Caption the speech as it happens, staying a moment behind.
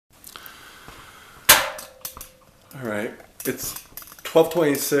All right, it's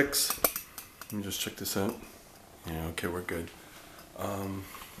 12:26. Let me just check this out. Yeah, okay, we're good.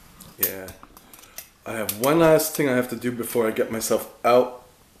 Yeah, I have one last thing I have to do before I get myself out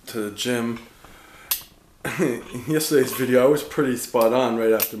to the gym. Yesterday's video, I was pretty spot on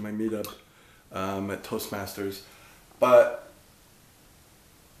right after my meetup at Toastmasters, but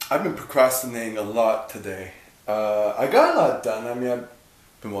I've been procrastinating a lot today. I got a lot done. I mean, I've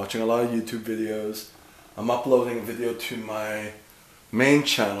been watching a lot of YouTube videos. I'm uploading a video to my main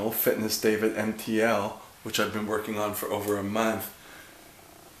channel, Fitness David MTL, which I've been working on for over a month,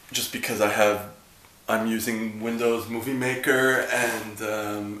 just because I'm using Windows Movie Maker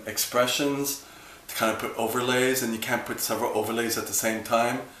and Expressions to kind of put overlays, and you can't put several overlays at the same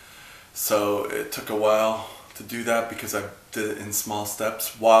time. So it took a while to do that because I did it in small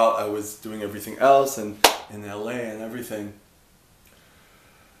steps while I was doing everything else and in LA and everything.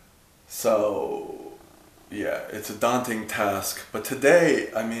 So yeah, it's a daunting task. But today,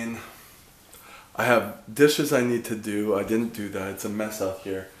 I mean, I have dishes I need to do. I didn't do that. It's a mess out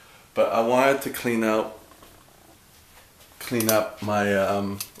here. But I wanted to clean up my,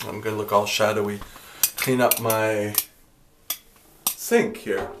 I'm gonna look all shadowy, clean up my sink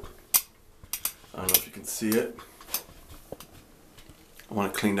here. I don't know if you can see it. I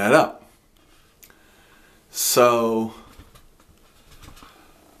want to clean that up. So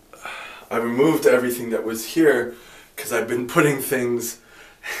I removed everything that was here because I've been putting things.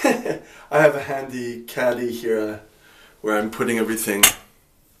 I have a handy caddy here where I'm putting everything.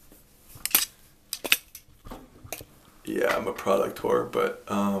 Yeah, I'm a product whore, but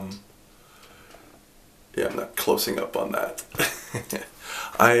yeah, I'm not closing up on that.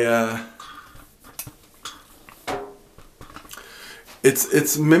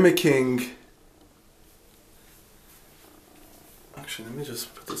 It's mimicking. Actually, let me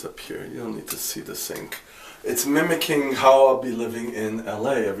just put this up here. You don't need to see the sink. It's mimicking how I'll be living in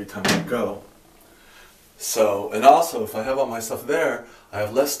LA every time I go. So, and also if I have all my stuff there, I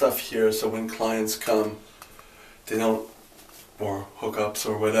have less stuff here, so when clients come, they don't, or hookups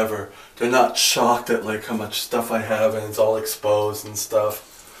or whatever, they're not shocked at like how much stuff I have and it's all exposed and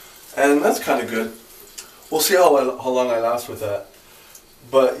stuff. And that's kind of good. We'll see how long I last with that.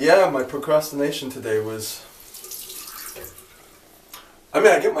 But yeah, my procrastination today was, I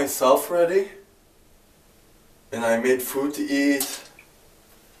mean, I get myself ready and I made food to eat.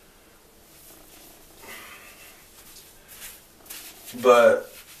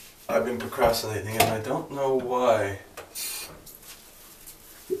 But I've been procrastinating and I don't know why.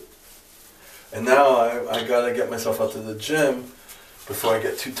 And now I gotta get myself out to the gym before I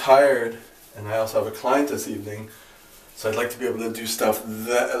get too tired. And I also have a client this evening. So I'd like to be able to do stuff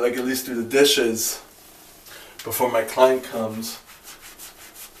that, like at least do the dishes before my client comes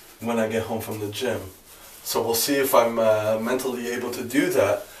when I get home from the gym. So we'll see if I'm mentally able to do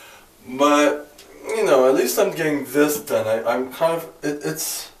that. But, you know, at least I'm getting this done. I'm kind of,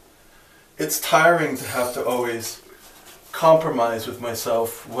 it's tiring to have to always compromise with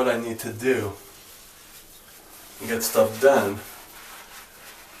myself what I need to do and get stuff done.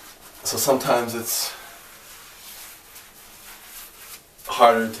 So sometimes it's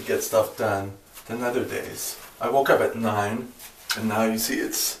harder to get stuff done than other days. I woke up at 9 and now you see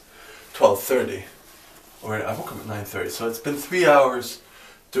it's 12:30. Or I woke up at 9:30, so it's been 3 hours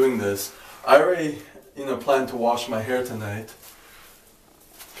doing this. I already, you know, plan to wash my hair tonight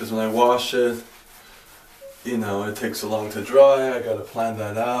because when I wash it, you know, it takes so long to dry. I gotta plan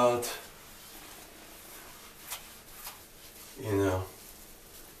that out. You know.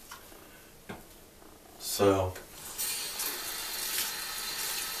 So,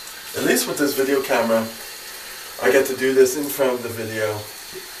 at least with this video camera, I get to do this in front of the video.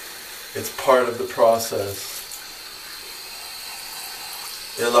 It's part of the process.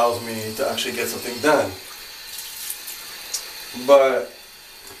 It allows me to actually get something done. But,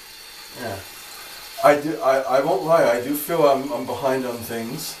 yeah. I won't lie, I do feel I'm behind on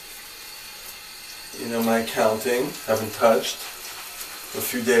things. You know, my accounting, haven't touched for a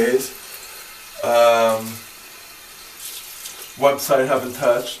few days. Website haven't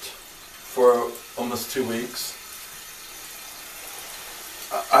touched for almost 2 weeks.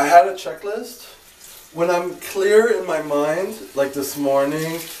 I had a checklist. When I'm clear in my mind, like this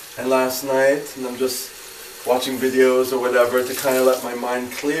morning and last night, and I'm just watching videos or whatever to kind of let my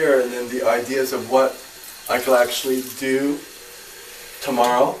mind clear, and then the ideas of what I could actually do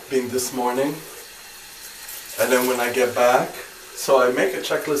tomorrow, being this morning, and then when I get back. So I make a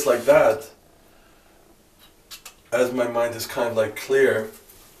checklist like that as my mind is kind of like clear,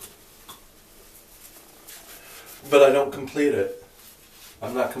 but I don't complete it.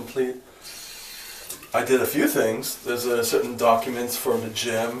 I'm not complete. I did a few things. There's certain documents for the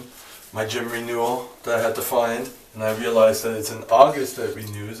gym, my gym renewal that I had to find, and I realized that it's in August that it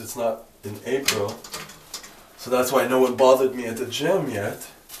renews, it's not in April. So that's why no one bothered me at the gym yet.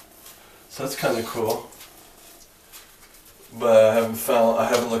 So that's kind of cool. But I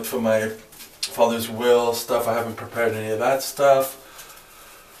haven't looked for my father's will stuff, I haven't prepared any of that stuff.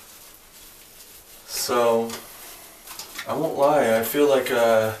 So, I won't lie, I feel like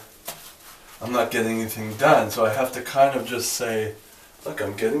I'm not getting anything done, so I have to kind of just say, look,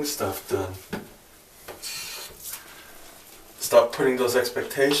 I'm getting stuff done. Stop putting those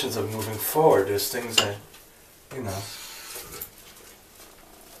expectations of moving forward. There's things that, you know.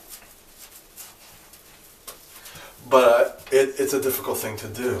 But it's a difficult thing to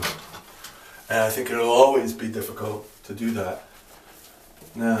do. And I think it'll always be difficult to do that.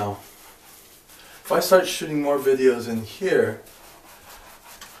 Now, if I start shooting more videos in here,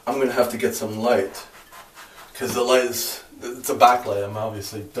 I'm going to have to get some light. Because the light it's a backlight, I'm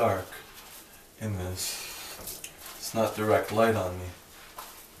obviously dark in this. It's not direct light on me.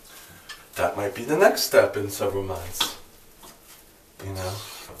 That might be the next step in several months. You know?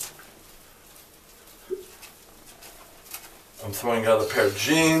 I'm throwing out a pair of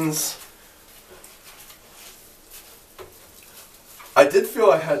jeans. I did feel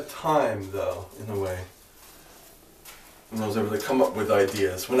I had time, though, in a way. When I was able to come up with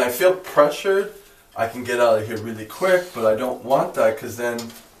ideas. When I feel pressured, I can get out of here really quick, but I don't want that because then,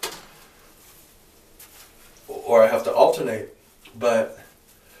 or I have to alternate, but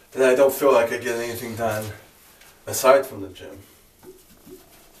then I don't feel like I get anything done aside from the gym.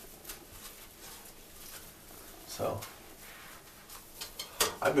 So,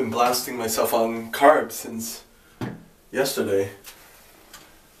 I've been blasting myself on carbs since yesterday.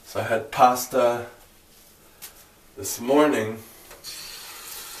 So I had pasta this morning.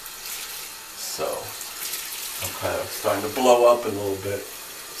 So I'm kind of starting to blow up a little bit.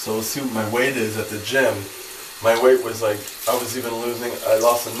 So we'll see what my weight is at the gym. My weight was like, I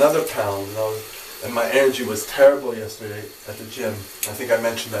lost another pound, and my energy was terrible yesterday at the gym. I think I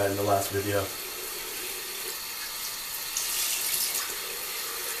mentioned that in the last video.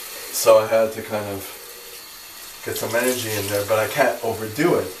 So I had to kind of get some energy in there, but I can't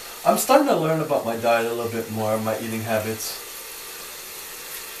overdo it. I'm starting to learn about my diet a little bit more, my eating habits.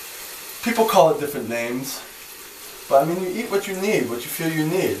 People call it different names, but I mean, you eat what you need, what you feel you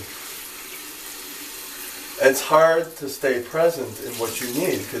need. It's hard to stay present in what you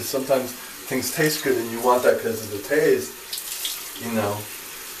need, because sometimes things taste good and you want that because of the taste, you know,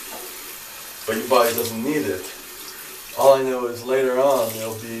 but your body doesn't need it. All I know is later on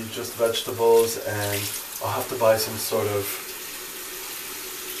it'll be just vegetables, and I'll have to buy some sort of,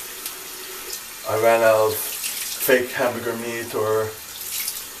 I ran out of fake hamburger meat or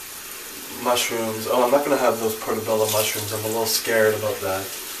mushrooms. Oh, I'm not going to have those portobello mushrooms. I'm a little scared about that.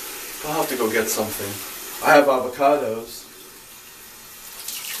 I'll have to go get something. I have avocados.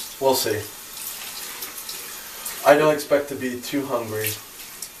 We'll see. I don't expect to be too hungry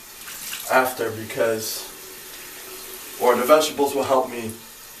after because, or the vegetables will help me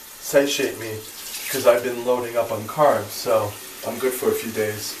satiate me because I've been loading up on carbs, so I'm good for a few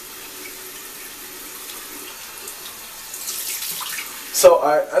days. So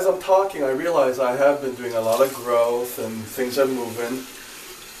as I'm talking, I realize I have been doing a lot of growth and things are moving.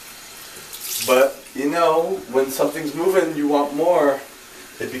 But, you know, when something's moving, you want more.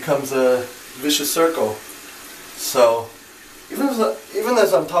 It becomes a vicious circle. So, even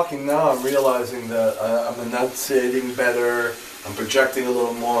as I'm talking now, I'm realizing that I'm enunciating better, I'm projecting a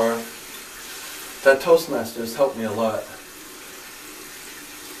little more. That Toastmasters helped me a lot.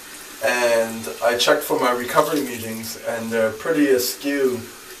 And I checked for my recovery meetings, and they're pretty askew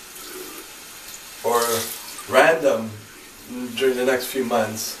or random during the next few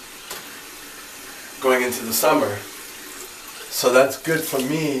months going into the summer. So that's good for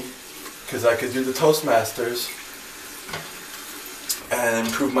me because I could do the Toastmasters and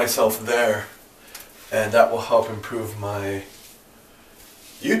improve myself there, and that will help improve my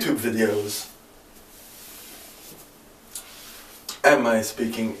YouTube videos and my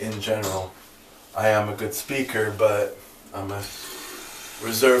speaking in general. I am a good speaker, but I'm a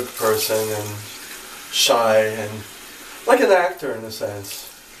reserved person and shy and like an actor in a sense.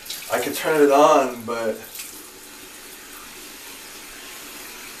 I could turn it on, but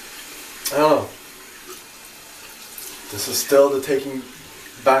I don't know. This is still the Taking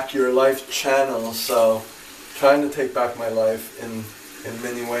Back Your Life channel, so trying to take back my life in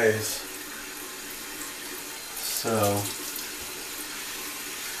many ways. So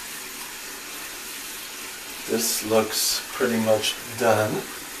this looks pretty much done.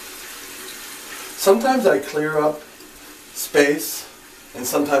 sometimes I clear up space and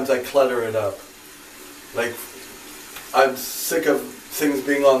sometimes I clutter it up. Like, I'm sick of things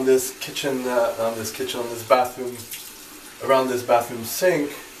being on this bathroom, around this bathroom sink.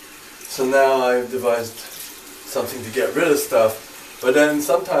 So now I've devised something to get rid of stuff. But then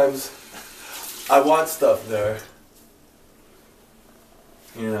sometimes I want stuff there,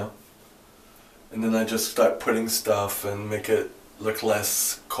 you know. And then I just start putting stuff and make it look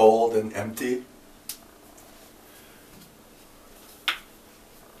less cold and empty.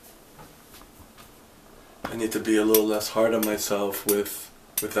 I need to be a little less hard on myself with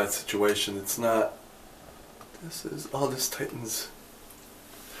that situation. It's not, this tightens.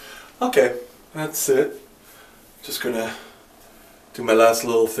 Okay, that's it. Just gonna do my last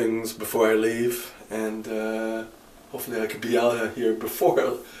little things before I leave, and hopefully I can be out of here before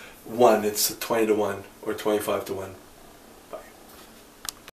 1. It's 20 to 1 or 25 to 1.